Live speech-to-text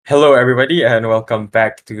Hello, everybody, and welcome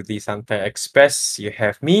back to the Santai Express. You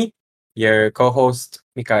have me, your co-host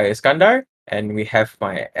Mika Iskandar, and we have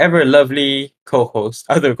my ever lovely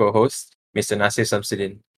other co-host, Mr. Nasir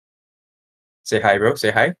Samsudin. Say hi, bro.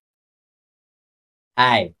 Say hi.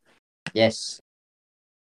 Hi. Yes.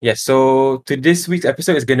 Yes. So to this week's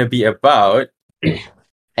episode is gonna be about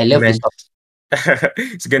I love this men. topic.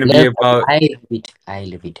 It's gonna be Love about. I love it. I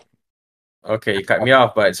love it. Okay, you cut me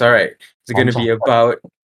off, but it's all right. It's gonna be Manchester. about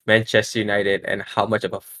Manchester United and how much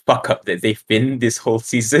of a fuck up that they've been this whole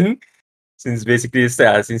season. Since basically the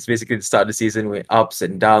start of the season with ups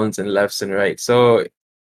and downs and lefts and rights. So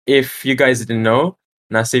if you guys didn't know,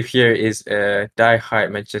 Nasif here is a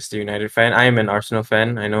die-hard Manchester United fan. I am an Arsenal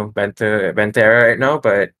fan. I know Bantera right now,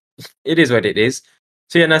 but it is what it is.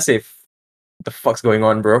 So yeah, Nasif, what the fuck's going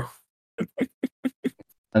on, bro?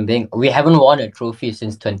 We haven't won a trophy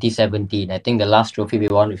since 2017. I think the last trophy we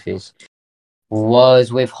won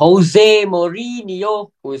was with Jose Mourinho,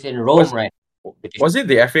 who's in Rome, Was right? was it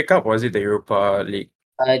the FA Cup or was it the Europa League?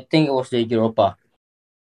 I think it was the Europa.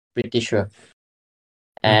 Pretty sure.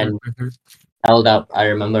 Mhm, And mhm. held up. I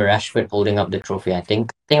remember Rashford holding up the trophy. I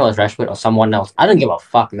think it was Rashford or someone else. I don't give a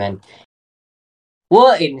fuck, man.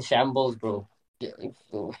 We're in shambles, bro.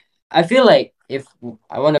 I feel like if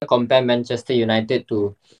I want to compare Manchester United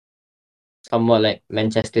to somewhat like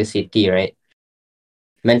Manchester City, right?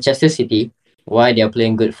 Manchester City, why they're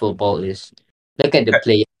playing good football is look at the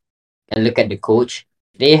player and look at the coach.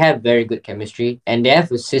 They have very good chemistry and they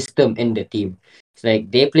have a system in the team. It's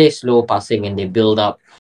like they play slow passing and they build up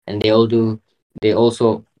and they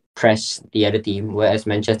also press the other team. Whereas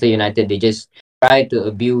Manchester United they just try to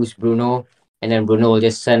abuse Bruno and then Bruno will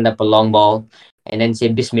just send up a long ball and then say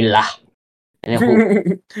Bismillah and then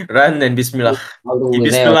hope Run and Bismillah. He Ronaldo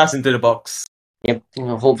is there. Bismillah into the box. Yep.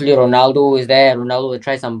 Hopefully Ronaldo is there. Ronaldo will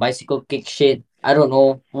try some bicycle kick shit. I don't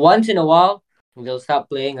know. Once in a while, they'll start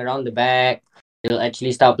playing around the back. They'll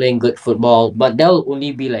actually start playing good football. But they'll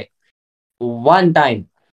only be like one time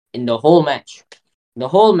in the whole match. The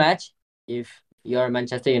whole match, if you're a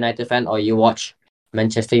Manchester United fan or you watch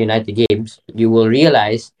Manchester United games, you will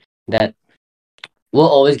realize that we're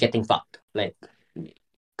always getting fucked. Like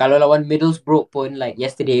kalau lawan Middlesbrough pun, like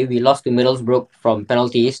yesterday we lost to Middlesbrough from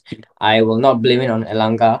penalties. I will not blame it on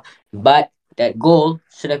Elanga, but that goal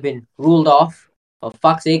should have been ruled off. For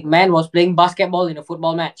fuck's sake, man was playing basketball in a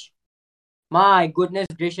football match. My goodness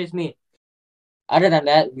gracious me. Other than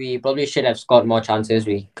that, we probably should have scored more chances.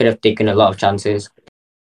 We could have taken a lot of chances.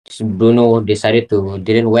 Bruno decided to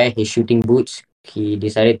didn't wear his shooting boots. He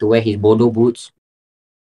decided to wear his Bodo boots.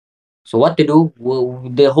 So what to do? Well,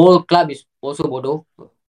 the whole club is also Bodo.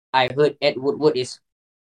 I heard Ed Woodward is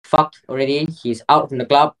fucked already. He's out from the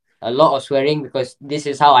club. A lot of swearing because this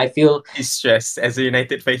is how I feel. He's stressed. As a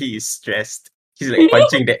United fan, he is stressed. He's like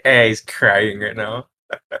punching the air. He's crying right now.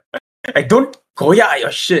 I don't koya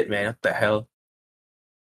your shit, man. What the hell?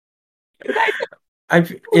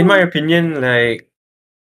 In my opinion, like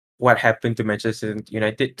what happened to Manchester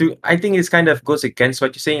United, I think it's kind of goes against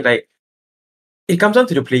what you're saying. Like it comes down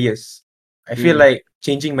to the players. I feel like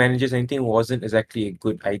changing managers or anything wasn't exactly a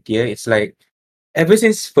good idea. It's like ever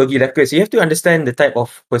since Fergie left, because you have to understand the type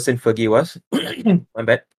of person Fergie was. My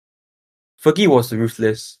bad. Fergie was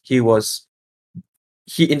ruthless.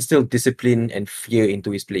 He instilled discipline and fear into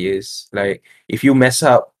his players. Like if you mess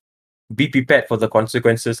up, be prepared for the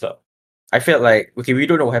consequences. Lah. I felt like okay, we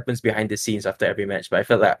don't know what happens behind the scenes after every match, but I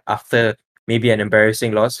felt like after maybe an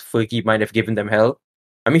embarrassing loss, Fergie might have given them hell.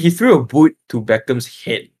 I mean, he threw a boot to Beckham's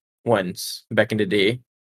head once back in the day.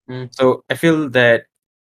 Mm. So I feel that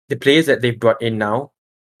the players that they've brought in now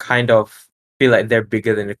kind of feel like they're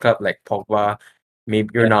bigger than the club, like Pogba, maybe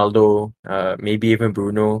Yeah. Ronaldo, maybe even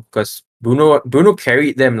Bruno, because Bruno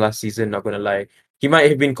carried them last season. Not gonna lie, he might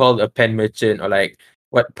have been called a pen merchant or like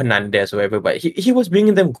what Penandes or whatever, but he was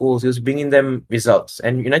bringing them goals. He was bringing them results.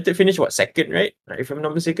 And United finished what second, right? If I'm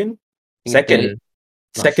not mistaken, I think third, second, not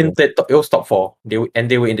sure. second, third. It was top four. They were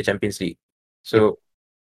in the Champions League. Yep. So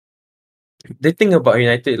the thing about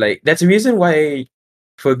United, like that's the reason why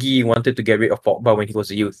Fergie wanted to get rid of Pogba when he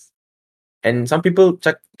was a youth. And some people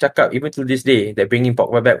check up even till this day that bringing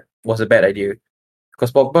Pogba back was a bad idea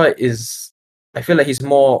because Pogba is, I feel like he's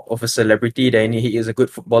more of a celebrity than he is a good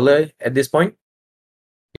footballer at this point.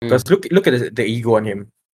 Because Mm. look at the ego on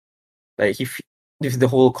him, like with the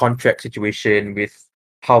whole contract situation, with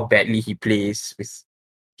how badly he plays, with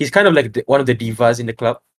he's kind of like one of the divas in the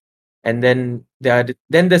club. And then there's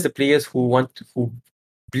the players who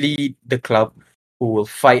bleed the club, who will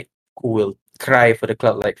fight, who will cry for the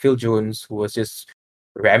club, like Phil Jones, who was just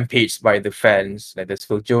rampaged by the fans. Like there's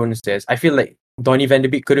Phil Jones. I feel like Donny van de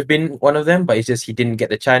Beek could have been one of them, but it's just he didn't get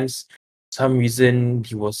the chance. Some reason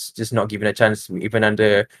he was just not given a chance, even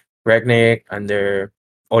under Ragnick, under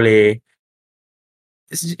Ole.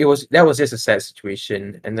 That was just a sad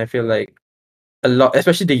situation, and I feel like a lot,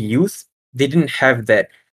 especially the youth, they didn't have that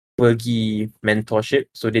Fergie mentorship,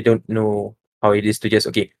 so they don't know how it is to just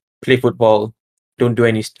play football, don't do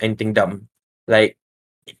anything dumb. Like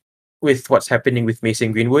with what's happening with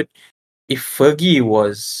Mason Greenwood, if Fergie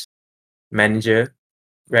was manager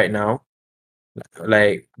right now,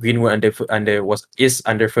 like Greenwood under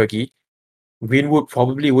Fergie, Greenwood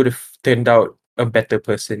probably would have turned out a better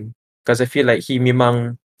person because I feel like he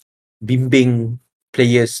memang bimbing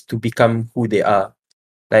players to become who they are.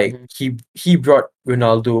 Like Mhm. he brought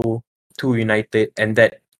Ronaldo to United, and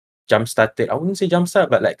that jump started. I wouldn't say jump start,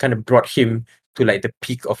 but like kind of brought him to like the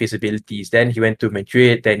peak of his abilities. Then he went to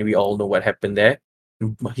Madrid. Then we all know what happened there.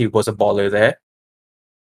 He was a baller there,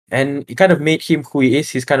 and it kind of made him who he is.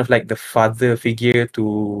 He's kind of like the father figure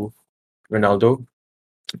to Ronaldo.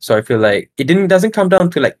 So I feel like it doesn't come down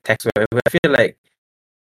to like tactics or whatever. I feel like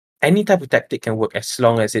any type of tactic can work as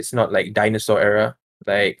long as it's not like dinosaur era,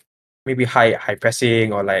 like maybe high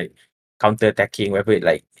pressing or like counter attacking, whatever.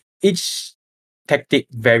 Like each tactic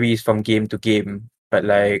varies from game to game, but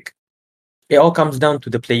like it all comes down to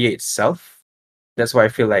the player itself. That's why I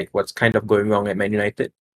feel like what's kind of going wrong at Man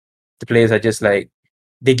United. The players are just like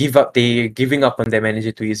they're giving up on their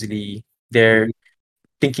manager too easily. They're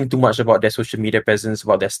thinking too much about their social media presence,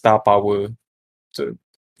 about their star power. So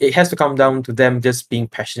it has to come down to them just being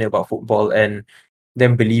passionate about football and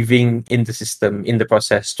them believing in the system, in the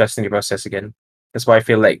process, trusting the process again. That's why I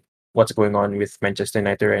feel like what's going on with Manchester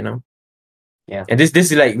United right now. Yeah. And this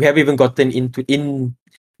is like we haven't even gotten into in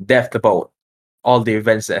depth about all the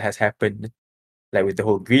events that has happened, like with the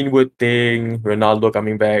whole Greenwood thing, Ronaldo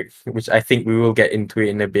coming back, which I think we will get into it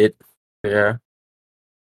in a bit. Yeah.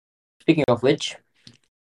 Speaking of which,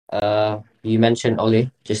 you mentioned Ole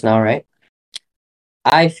just now, right?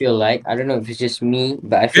 I feel like I don't know if it's just me,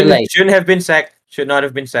 but I feel like Shouldn't have been sacked. Should not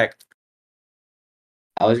have been sacked.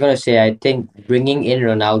 I was gonna say I think bringing in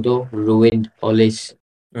Ronaldo ruined Ole's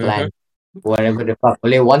Mm-hmm. plan. Whatever the fuck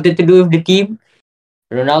Ole wanted to do with the team,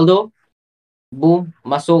 Ronaldo, boom,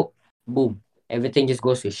 muscle, boom, everything just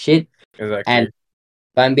goes to shit. And Exactly.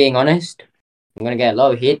 if I'm being honest, I'm gonna get a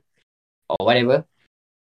lot of hate or whatever.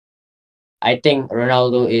 I think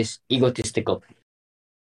Ronaldo is egotistical.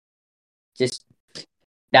 Just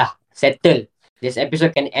settle. This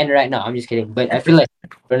episode can end right now. I'm just kidding. But I feel like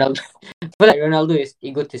Ronaldo I feel like Ronaldo is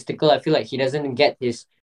egotistical. I feel like he doesn't get his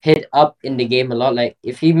head up in the game a lot. Like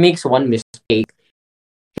if he makes one mistake,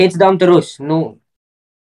 heads down terus. No,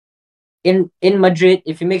 in Madrid,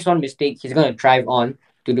 if he makes one mistake, he's gonna drive on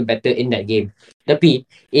to do better in that game. Tapi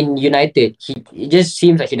in United, he it just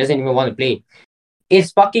seems like he doesn't even want to play.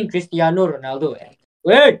 It's fucking Cristiano Ronaldo.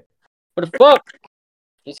 Wait, what the fuck?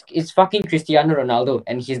 It's fucking Cristiano Ronaldo,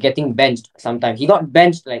 and he's getting benched sometimes. He got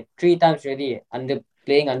benched like 3 times already under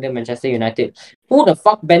playing under Manchester United. Who the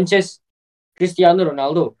fuck benches Cristiano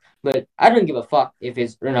Ronaldo? But I don't give a fuck if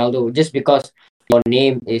it's Ronaldo just because your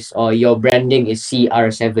name is or your branding is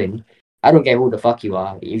CR7. I don't care who the fuck you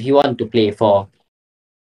are. If you want to play for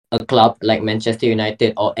a club like Manchester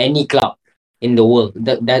United or any club in the world,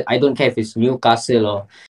 that I don't care if it's Newcastle or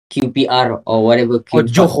QPR or whatever Or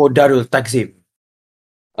Queen's Park. Johor Darul Takzim.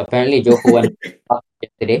 Apparently, Johor went up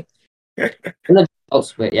yesterday. Not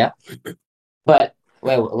else, but yeah. But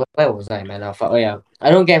where was I, man? Oh yeah, I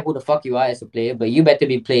don't care who the fuck you are as a player, but you better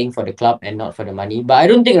be playing for the club and not for the money. But I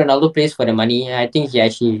don't think Ronaldo plays for the money. I think he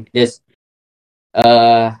actually does.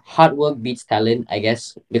 Hard work beats talent, I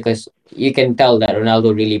guess, because you can tell that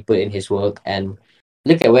Ronaldo really put in his work. And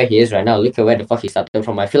look at where he is right now. Look at where the fuck he started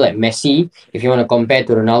from. I feel like Messi, if you want to compare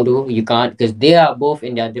to Ronaldo, you can't because they are both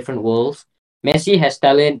in their different worlds. Messi has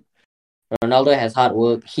talent. Ronaldo has hard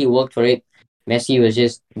work. He worked for it. Messi was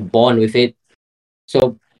just born with it.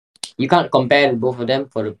 So you can't compare both of them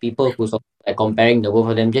for the people who's like comparing the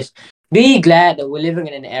both of them. Just be glad that we're living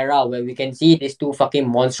in an era where we can see these two fucking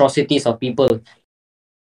monstrosities of people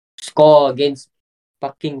score against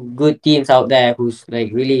fucking good teams out there who's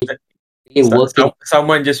like really working.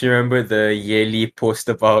 Someone just remember the yearly post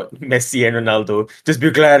about Messi and Ronaldo. Just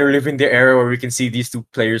be glad we live in the era where we can see these two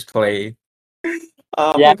players play.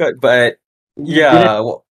 Oh my Yeah, god! But you didn't. yeah,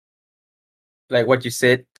 like what you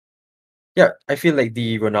said, yeah, I feel like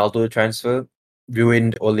the Ronaldo transfer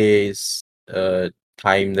ruined Ole's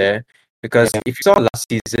time there because Yeah, if you saw last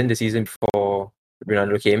season, the season before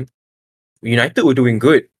Ronaldo came, United were doing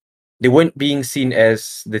good. They weren't being seen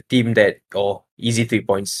as the team that easy 3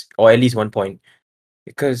 points or at least 1 point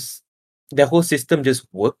because their whole system just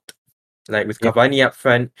worked. like with Yeah. Cavani up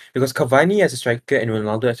front, because Cavani as a striker and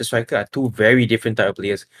Ronaldo as a striker are two very different type of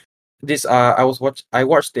players. This I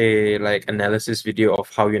watched a like analysis video of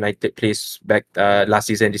how United plays back last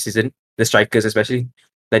season, this season, the strikers especially.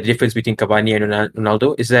 Like the difference between Cavani and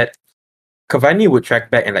Ronaldo is that Cavani would track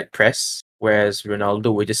back and like press, whereas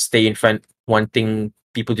Ronaldo would just stay in front, wanting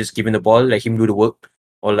people just giving the ball, like him do the work,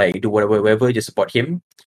 or like do whatever, just support him.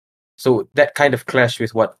 So that kind of clashed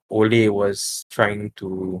with what Ole was trying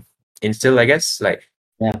to instill, I guess, like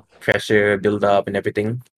Yeah. pressure, build up, and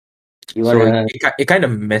everything. You So wanna it kind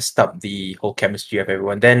of messed up the whole chemistry of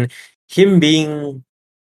everyone. Then him being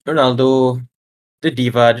Ronaldo, the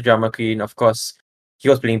diva, the drama queen, of course, he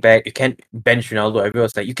was playing back. You can't bench Ronaldo. Everyone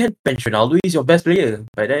was like, you can't bench Ronaldo. He's your best player.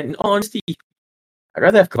 But then, in all honesty, I'd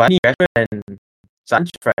rather have Cavani, Rashford, and Sancho.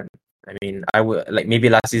 Friend. I mean, I would like maybe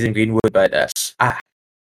last season Greenwood, but man,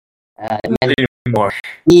 not anymore.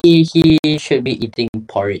 he should be eating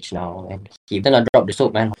porridge now, and he better not drop the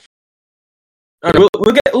soap, man.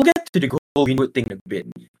 We'll get to the whole Greenwood thing in a bit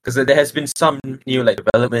because there has been some new like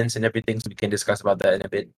developments and everything, so we can discuss about that in a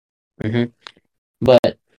bit. Mm-hmm.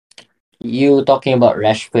 But you talking about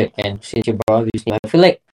Rashford, and since you brought up his name, I feel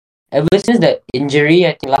like ever since that injury,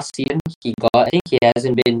 I think last season he got, I think he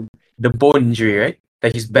hasn't been, The bone injury, right?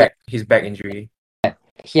 Like yeah, his back injury.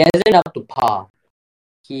 he hasn't up to par.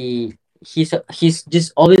 He he's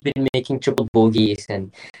just always been making triple bogeys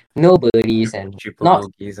and no birdies and Triple not.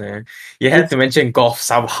 bogeys. You And have to mention golf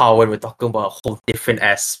somehow when we're talking about a whole different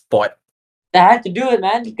ass sport. I had to do it,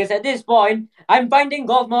 man, because at this point, I'm finding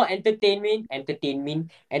golf more entertaining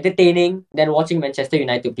than watching Manchester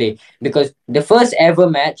United play. Because the first ever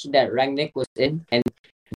match that Rangnick was in, and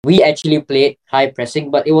we actually played high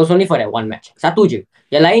pressing, but it was only for that one match. Satu je.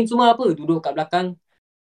 Yang lain semua apa? Duduk kat belakang,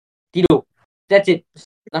 tidur. That's it.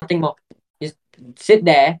 Nothing more. Just sit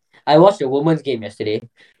there. I watched the women's game yesterday,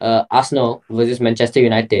 Arsenal versus Manchester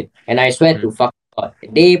United, and I swear to fuck God,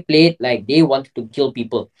 they played like they wanted to kill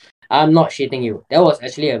people. I'm not shitting you. That was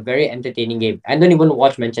actually a very entertaining game. I don't even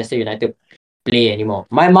watch Manchester United play anymore.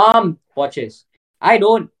 My mom watches. I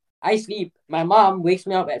don't. I sleep. My mom wakes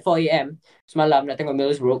me up at 4 a.m. Semalam nak tengok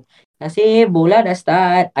Middlesbrough. Nasi bola dah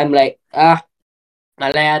start. I'm like,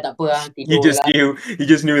 malay tak apa You tidur just lah. knew you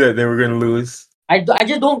just knew that they were gonna lose. I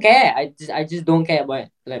just don't care. I just don't care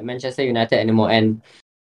about like Manchester United anymore. And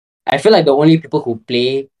I feel like the only people who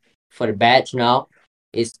play for the badge now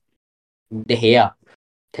is De Gea.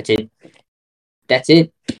 That's it. That's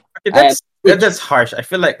it. Okay, I that's harsh. I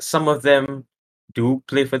feel like some of them do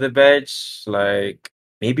play for the badge. Like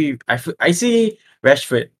maybe I see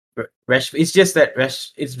Rashford. Rashford. It's just that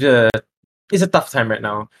it's a tough time right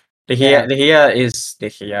now. Yeah. De Gea is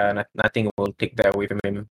De Gea. Nothing will take that away from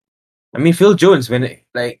him. I mean, Phil Jones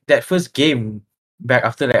like that first game back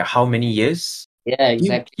after like how many years Yeah, he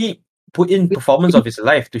exactly. he put in performance of his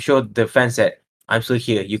life to show the fans that I'm still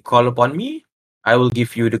here. You call upon me, I will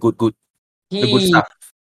give you the good He stuff.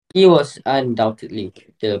 he was undoubtedly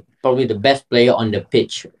probably the best player on the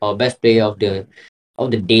pitch or best player of the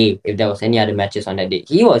day if there was any other matches on that day.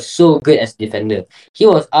 He was so good as defender. He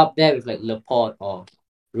was up there with like Laporte or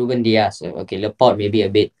Ruben Diaz. Okay, Laporte maybe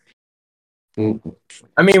a bit. mm,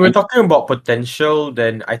 I mean, we're And talking about potential,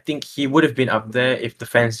 then I think he would have been up there if the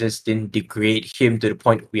fans just didn't degrade him to the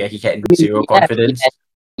point where he had zero yeah, confidence.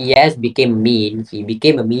 he has became mean. He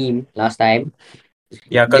became a meme last time.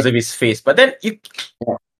 Yeah, because Just of his face. But then yeah.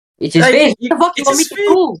 It's his face. What the fuck you it's want me his to face.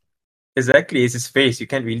 do? Exactly, it's his face. You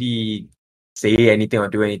can't really say anything or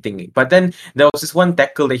do anything. But then there was this one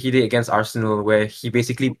tackle that he did against Arsenal where he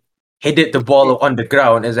basically headed the ball on the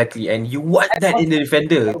ground exactly, and you want I that was, in the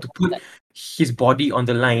defender I to was put like, his body on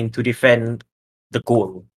the line to defend the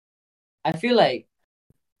goal. I feel like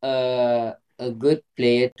a good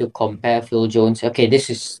player to compare Phil Jones. Okay, this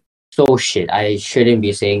is so shit. I shouldn't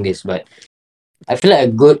be saying this, but I feel like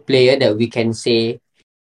a good player that we can say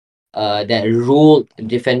that ruled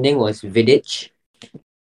defending was Vidic.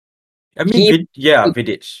 I mean, He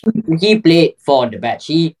Vidic. he played for the badge.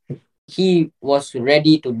 He was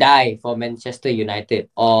ready to die for Manchester United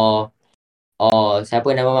or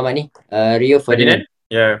siapa nama mamat ni? Rio Ferdinand.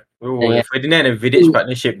 Ferdinand? Yeah. Oh, the Yeah. Ferdinand and Vidic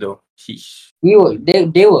partnership though. Sheesh.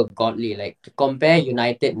 They were godly. Like to compare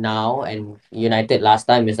United now and United last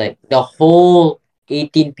time is like the whole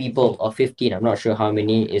 18 people or 15. I'm not sure how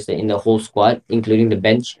many is in the whole squad, including the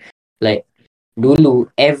bench. Like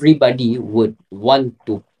dulu, everybody would want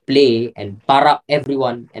to play and par up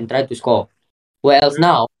everyone and try to score. Whereas Mhm.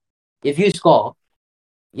 now, if you score,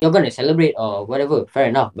 you're gonna celebrate or whatever. Fair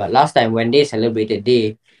enough. But last time when they celebrated,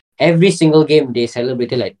 they every single game they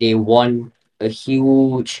celebrated like they won a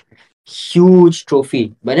huge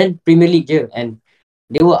trophy. But then Premier League je, and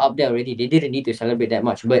they were up there already. They didn't need to celebrate that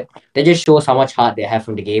much, but that just shows how much heart they have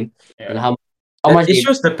from the game and Yeah. how much It they.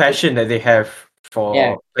 shows the passion that they have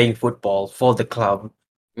Yeah. for playing football for the club.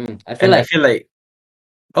 I feel And I like feel like,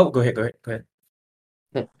 oh, go ahead, go ahead, go ahead.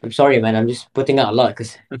 I'm sorry, man. I'm just putting out a lot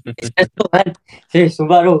because it's stressful, man. Serious,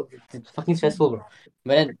 sumpah, bro. It's fucking stressful, bro.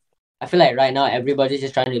 But then I feel like right now everybody's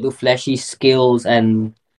just trying to do flashy skills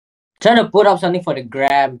and trying to put up something for the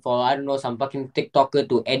gram for I don't know some fucking TikToker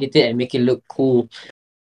to edit it and make it look cool.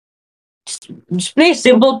 Just play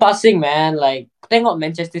simple passing, man. Like tengok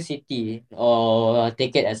Manchester City or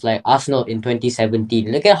take it as like Arsenal in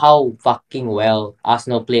 2017. Look at how fucking well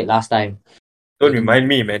Arsenal played last time. Don't Like remind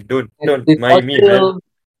me, man. Don't with remind me, man. Ozil,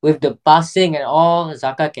 with the passing and all,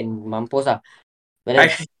 Zaka can mampus ah. But then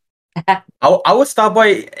I our star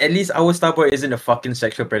boy, at least our star boy isn't a fucking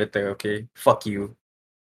sexual predator, okay? Fuck you.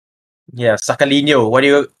 Yeah, Sacalinho. What do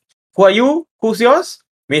you who are you? Who's yours?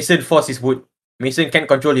 Mason force his wood. Mason can't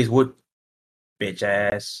control his wood. Bitch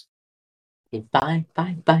ass. bye,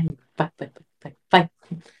 bye, bye, bye, bye, bye, bye.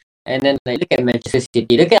 And then like look at Manchester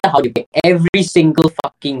City. Look at how they play every single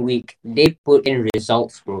fucking week. They put in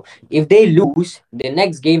results, bro. If they lose, the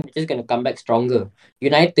next game they're just gonna come back stronger.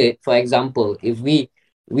 United, for example, if we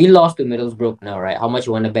lost to Middlesbrough now, right? How much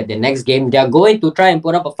you wanna bet the next game? They're going to try and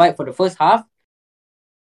put up a fight for the first half.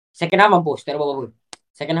 Second half, mampus. Terrible.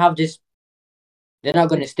 Second half, just they're not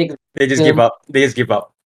gonna stick. They just give Them. up. They just give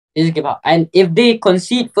up. They just give up. And if they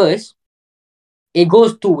concede first, it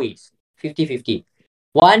goes two ways 50-50.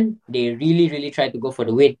 One, they really, really try to go for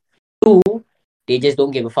the win. Two, they just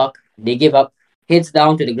don't give a fuck. They give up, heads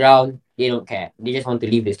down to the ground. They don't care. They just want to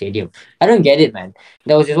leave the stadium. I don't get it, man.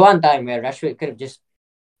 There was this one time where Rashford could have just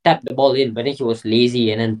tapped the ball in, but then he was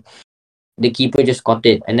lazy, and then the keeper just caught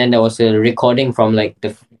it. And then there was a recording from like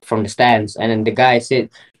the stands, and then the guy said,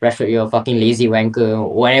 "Rashford, you're a fucking lazy wanker,"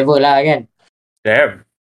 whatever lah again. Damn.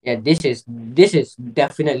 Yeah, this is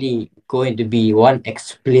definitely going to be one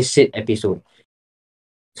explicit episode.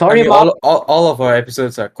 I Sorry, mean, mom. all of our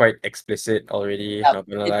episodes are quite explicit already. Yeah, Not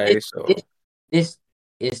gonna this, lie. this, So this, this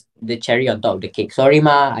is the cherry on top of the cake. Sorry,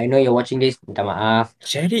 ma. I know you're watching this. Minta maaf.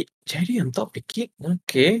 cherry on top of the cake.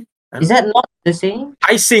 Okay. I Is mean, that not the same?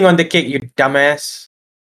 icing on the cake, you dumbass.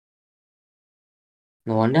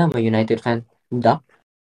 No wonder I'm a United fan. Duh.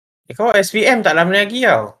 Kau SPM tak lama lagi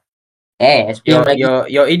tau. SPM lagi.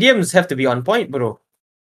 Your idioms have to be on point, bro.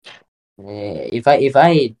 If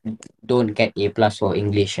I don't get A plus for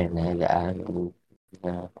English and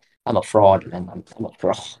I'm a fraud, man. I'm a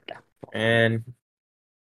fraud. And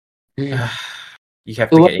Hmm. you have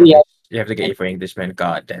So to what get do you English. You have to get A for English, man.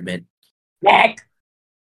 God damn it. have?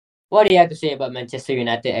 What do you have to say about Manchester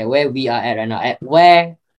United and where we are at right now? At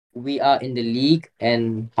where we are in the league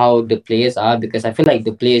and how the players are? Because I feel like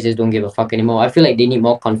the players just don't give a fuck anymore. I feel like they need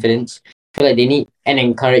more confidence. I feel like they need an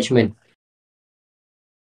encouragement.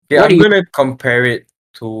 Yeah, What do I'm you? gonna compare it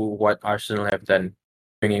to what Arsenal have done,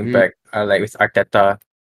 bringing Mm, back like with Arteta.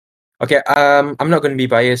 Okay, I'm not gonna be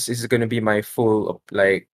biased. This is gonna be my full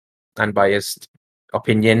like unbiased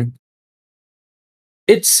opinion.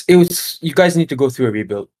 It was you guys need to go through a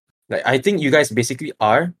rebuild. Like I think you guys basically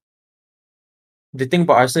are. The thing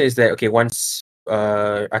about Arsenal is that okay, once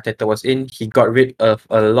Arteta was in, he got rid of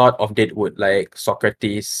a lot of deadwood like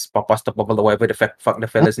Socrates, Papasta Papala, whatever the fuck the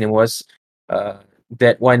fella's name was.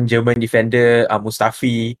 That one German defender,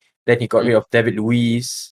 Mustafi. Then he got mm, rid of David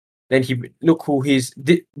Luiz. Then he look who he's.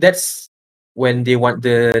 That's when they want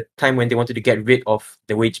the time when they wanted to get rid of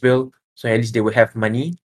the wage bill, so at least they would have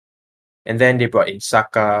money. And then they brought in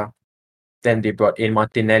Saka. Then they brought in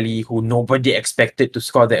Martinelli, who nobody expected to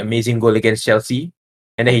score the amazing goal against Chelsea.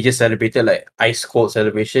 And then he just celebrated like ice cold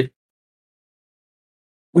celebration.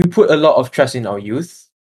 We put a lot of trust in our youth.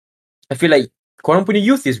 I feel like korang punya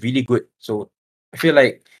youth is really good. So I feel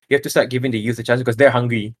like you have to start giving the youth a chance because they're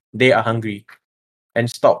hungry. They are hungry. And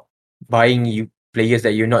stop buying you players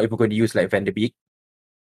that you're not even going to use like Van de Beek.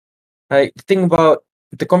 Like the thing about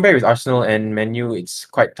to compare with Arsenal and Menu, it's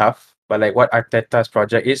quite tough. But like what Arteta's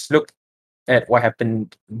project is, look at what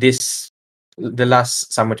happened the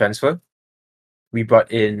last summer transfer. We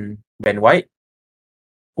brought in Ben White,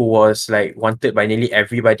 who was like wanted by nearly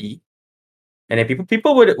everybody. And then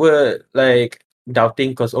people were like doubting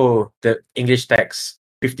because the English tax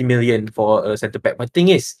 50 million for a centre back. But the thing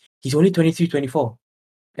is, he's only 23, 24.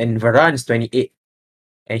 And Varane's 28.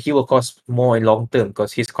 And he will cost more in long term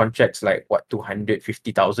because his contract's like what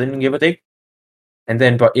 250,000 give or take. And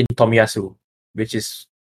then brought in Tomiyasu, which is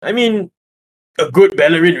I mean a good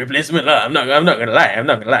Bellerin replacement lah. I'm not gonna lie. I'm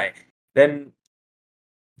not gonna lie. Then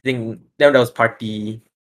that was Party.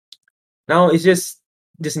 Now it's just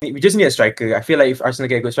we just need a striker. I feel like if Arsenal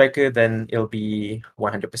get a good striker, then it'll be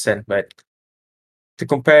 100%. But to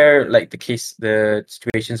compare like the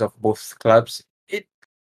situations of both clubs,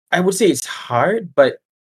 I would say it's hard, but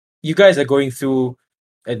you guys are going through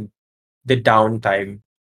the downtime.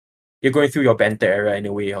 You're going through your banter era in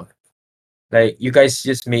a way. Like you guys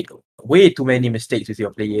just made way too many mistakes with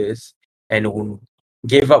your players and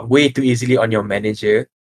gave up way too easily on your manager.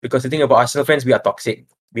 Because the thing about Arsenal fans, we are toxic.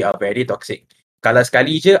 We are very toxic. Kalah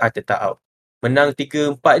sekali je, Arteta out. Menang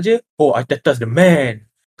 3-4 je, oh Arteta's the man.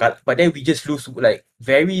 But then we just lose, like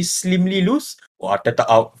very slimly lose. Oh, Arteta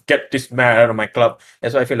out. Get this man out of my club.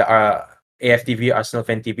 That's why I feel like AFTV, Arsenal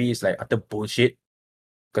Fan TV is like utter bullshit.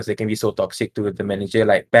 Because they can be so toxic to the manager.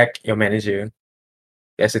 Like, back your manager.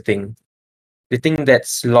 That's the thing. The thing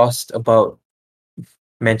that's lost about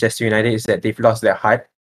Manchester United is that they've lost their heart.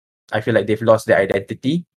 I feel like they've lost their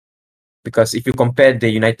identity. Because if you compare the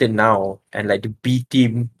United now and like the B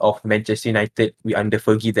team of Manchester United, we under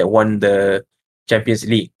Fergie that won the Champions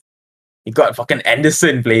League. You got fucking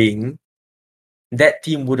Anderson playing. That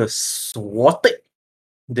team would have swatted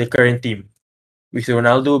the current team. With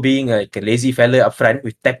Ronaldo being like a lazy fella up front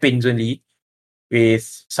with tap-ins only.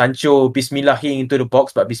 With Sancho bismillahin into the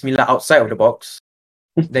box, but bismillah outside of the box.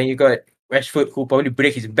 Then you got Rashford, who probably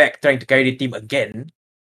break his back trying to carry the team again.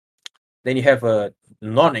 Then you have a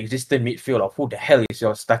non-existent midfield of who the hell is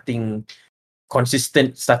your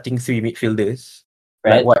consistent starting three midfielders?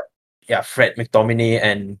 Right? Like what? Yeah, Fred, McTominay,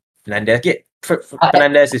 and Fernandez. Okay, I,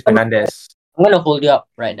 Fernandez is Fernandez. I'm gonna hold you up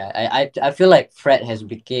right now. I feel like Fred has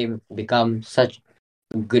become such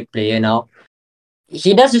a good player now.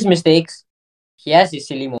 He does his mistakes. He has his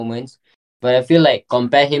silly moments. But I feel like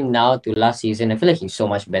compare him now to last season, I feel like he's so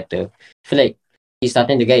much better. I feel like he's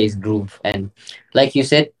starting to get his groove. And like you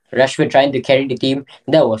said, Rashford trying to carry the team,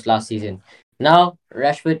 that was last season. Now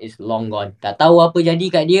Rashford is long gone. Tak tahu apa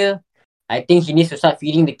jadi kat dia. I think he needs to start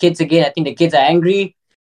feeding the kids again. I think the kids are angry.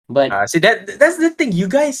 But See, that's the thing. You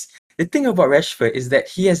guys, the thing about Rashford is that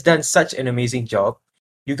he has done such an amazing job.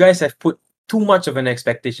 You guys have put too much of an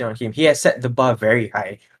expectation on him. He has set the bar very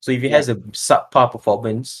high. So if he has a subpar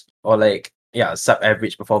performance or like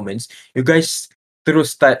sub-average performance, you guys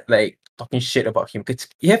start like talking shit about him. Because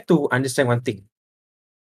you have to understand one thing: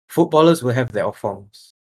 footballers will have their off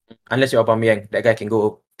forms, unless you're Aubameyang. That guy can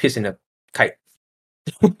go piss in a kite.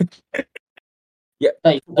 Yeah,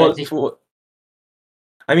 football.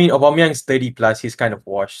 I mean, Aubameyang's 30 plus. He's kind of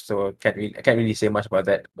washed, so I can't really say much about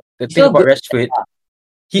that. But the he's thing still about good. Rashford,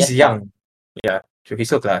 he's Yes, young. Yeah, sure, he's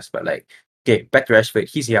still class, but like, okay, back to Rashford.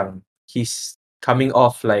 He's young. He's coming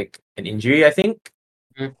off like an injury, I think.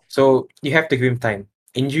 Mhm. So you have to give him time.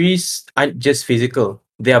 Injuries aren't just physical;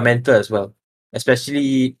 they are mental as well,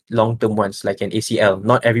 especially long-term ones like an ACL.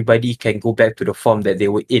 Not everybody can go back to the form that they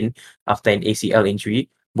were in after an ACL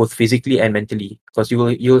injury, both physically and mentally, because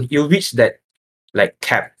you'll reach that like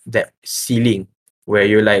cap, that ceiling where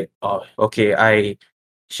you're like, oh, okay, I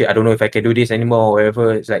don't know if I can do this anymore or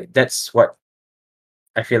whatever. It's like that's what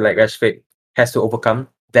I feel like Rashford has to overcome,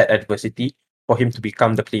 that adversity for him to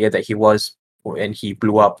become the player that he was when he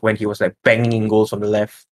blew up, when he was like banging in goals from the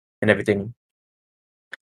left and everything.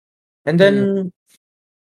 And Mm. then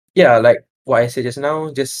yeah, like what I said just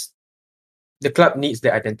now, just the club needs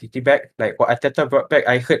their identity back. Like what Arteta brought back,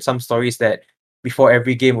 I heard some stories that before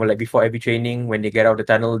every game or like before every training, when they get out of the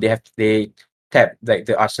tunnel, they tap like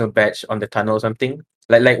the Arsenal badge on the tunnel or something,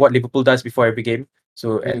 like what Liverpool does before every game.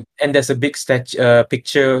 So Mm. and there's a big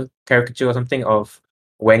picture, caricature or something of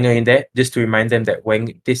Wenger in there, just to remind them that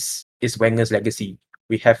this is Wenger's legacy.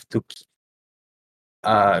 We have to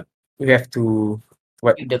uh we have to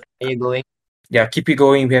what Keep the fire going. keep it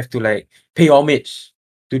going. We have to like pay homage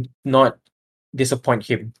to not disappoint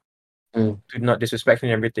him, Mm. to not disrespect him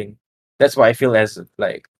and everything. That's what I feel as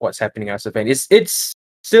like what's happening as a fan. It's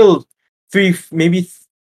still maybe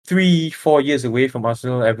 3-4 years away from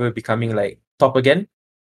Arsenal ever becoming like top again,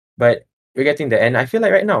 but we're getting there. And I feel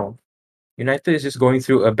like right now, United is just going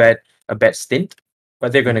through a bad stint,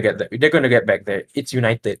 but they're gonna get there. They're gonna get back there. It's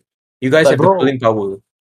United. You guys But have the pulling power.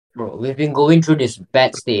 we've been going through this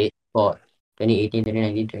bad state for 2018,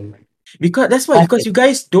 2019, 2021. Because that's why, because you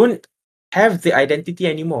guys don't have the identity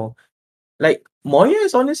anymore. Like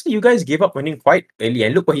Moyes, honestly, you guys gave up on him quite early,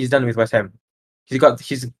 and look what he's done with West Ham.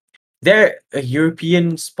 They're a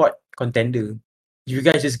European spot contender. You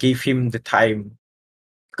guys just gave him the time,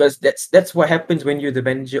 because that's what happens when you're the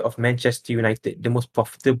manager of Manchester United, the most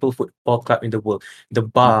profitable football club in the world. The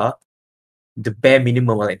bar, the bare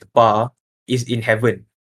minimum, like the bar, is in heaven.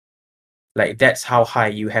 Like that's how high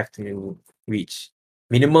you have to reach.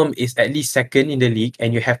 Minimum is at least second in the league,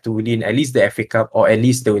 and you have to win at least the FA Cup or at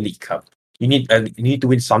least the League Cup. You need to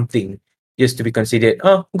win something just to be considered.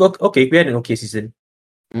 Oh, okay, we had an okay season.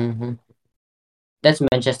 Mm-hmm. That's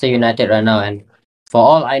Manchester United right now, and for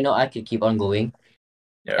all I know, I could keep on going.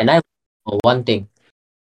 Yeah. And I for one thing,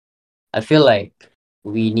 I feel like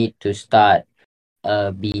we need to start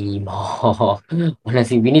be more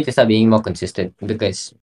honestly, we need to start being more consistent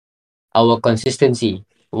because our consistency,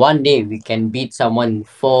 one day we can beat someone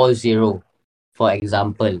 4-0, for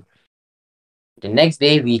example. The next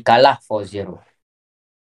day we kalah 4-0.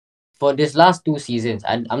 For this last two seasons,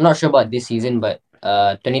 I'm not sure about this season, but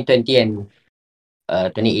 2020 and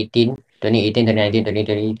 2018, 2018, 2019,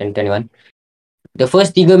 2020, 2021. The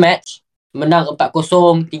first tiga match, menang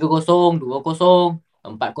 4-0, 3-0, 2-0,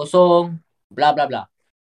 4-0, bla bla bla.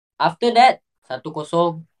 After that, 1-0,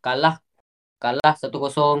 kalah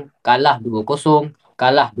 1-0, kalah 2-0,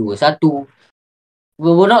 kalah 2-1.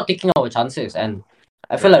 We're not taking our chances, and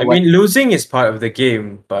I feel Yeah, like I what mean, losing is part of the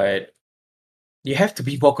game, but you have to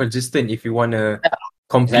be more consistent if you want to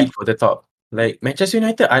compete exactly for the top. Like Manchester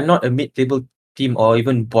United are not a mid-table team or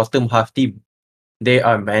even bottom half team. They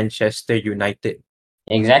are Manchester United.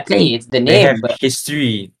 it's the They have name, but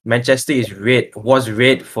history. Manchester is was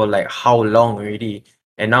red for like how long already,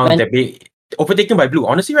 and now man, they're being overtaken by blue.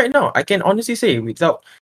 Honestly, right now, I can honestly say without.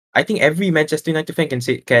 I think every Manchester United fan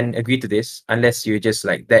can agree to this, unless you just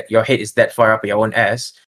like that. Your head is that far up your own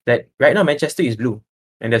ass that right now Manchester is blue,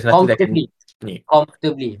 and there's nothing that can. comfortably,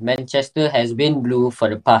 comfortably, Manchester has been blue for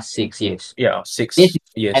the past 6 years. Yeah, This 6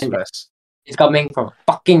 years and plus. it's coming from a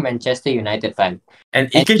fucking Manchester United fan.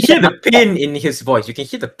 And you And can he's hear an the pain in his voice. You can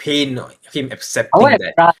hear the pain of him I'm accepting gonna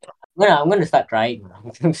that. cry. I'm gonna start crying.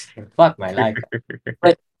 Fuck my life.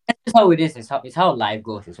 But that's just how it is. It's how life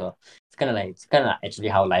goes as well. It's kind of actually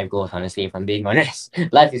how life goes. Honestly, if I'm being honest,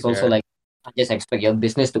 life is also Yeah, like just expect your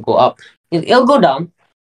business to go up. It'll go down.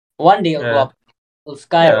 One day it'll go yeah, up. It'll yeah.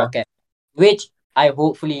 skyrocket. Which I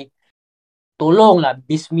hopefully tolong lah.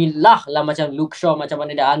 Bismillah lah macam Luke Shaw macam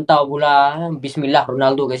mana dia hantar bola. Bismillah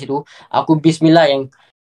Ronaldo kat situ. Aku Bismillah yang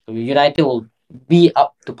United will be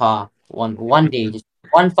up to par one day, just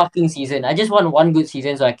one fucking season. I just want one good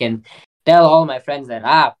season so I can tell all my friends that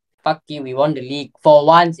fuck you, we won the league for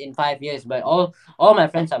once in 5 years. But all my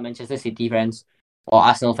friends are Manchester City fans or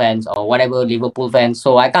Arsenal fans or whatever Liverpool fans,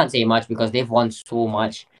 so I can't say much because they've won so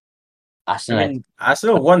much. I Arsenal, mean,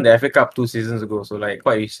 Arsenal won the FA Cup 2 seasons ago, so like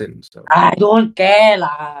quite recent. So I don't care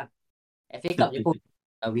lah. FA Cup, je pun,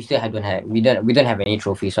 we still don't have we don't have any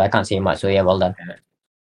trophies, so I can't say much. So yeah, well done.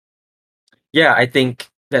 yeah, I think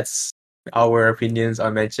that's our opinions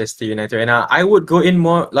on Manchester United. And I would go in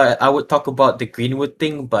more like I would talk about the Greenwood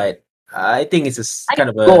thing, but I think it's I kind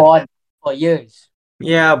of go a on for years.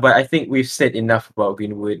 yeah. But I think we've said enough about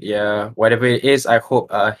Greenwood. Yeah, whatever it is, I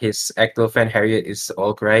hope his actual fan Harriet is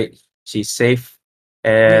all right. She's safe, If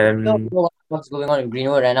you don't and know what's going on in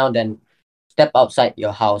Greenwood right now, then step outside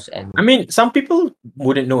your house and I mean, some people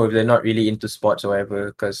wouldn't know if they're not really into sports or whatever.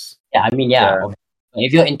 Because yeah, I mean yeah. yeah,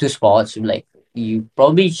 If you're into sports, like you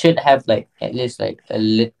probably should have like at least like a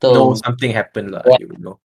know little something happened lah. yeah, You would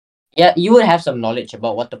know. yeah, you would have some knowledge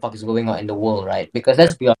about what the fuck is going on in the world, right? Because Yeah,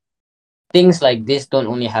 let's be honest, things like this don't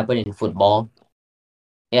only happen in football.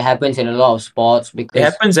 It happens in a lot of sports it because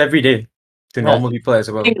happens every day to yeah, normal people as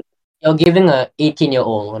well. you're giving a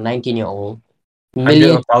 18-year-old or 19-year-old Hundreds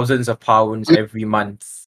million of thousands of pounds every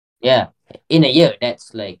month. yeah, in a year,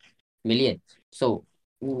 that's like millions. So,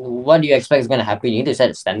 what do you expect is going to happen? You need to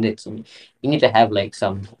set standards. You need to have like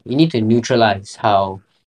some. You need to neutralize how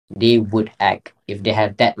they would act if they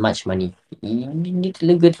have that much money. You need to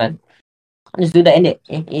look good, man. Just do that in it.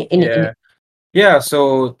 In Yeah. it. Yeah,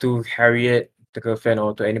 so to Harriet, the girlfriend,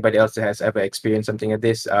 or to anybody else that has ever experienced something like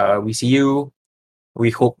this, we see you. We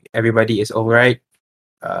hope everybody is all right,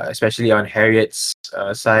 especially on Harriet's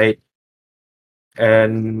side.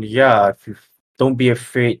 And yeah, if you, don't be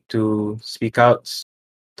afraid to speak out,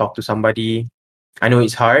 talk to somebody. I know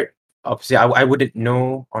it's hard. Obviously, I wouldn't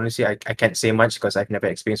know. Honestly, I can't say much because I've never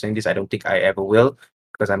experienced any of this. I don't think I ever will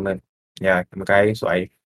because I'm a guy, so I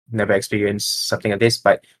never experienced something like this.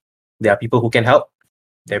 But there are people who can help.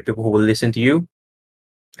 There are people who will listen to you.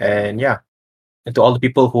 And yeah, and to all the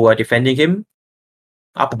people who are defending him,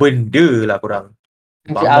 apa benda lah korang?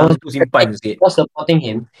 I was Bangang tu simpan sikit. supporting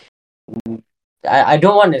him. I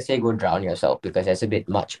don't want to say go drown yourself because that's a bit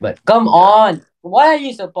much, but come on. Why are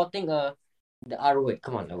you supporting the R word?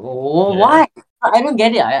 Come on. Yeah. Why? I don't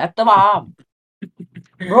get it. I tak faham.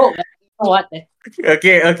 Bro, you know what?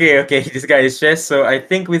 Okay. This guy is stressed. So I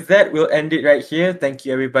think with that, we'll end it right here. Thank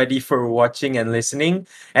you everybody for watching and listening.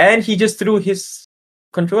 And he just threw his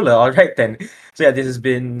controller. All right then. So yeah, this has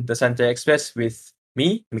been the Santa Express with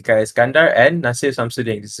Me, Mika Iskandar, and Nasir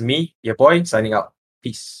Samsudin. This is me, your boy, signing out.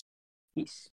 Peace. Peace.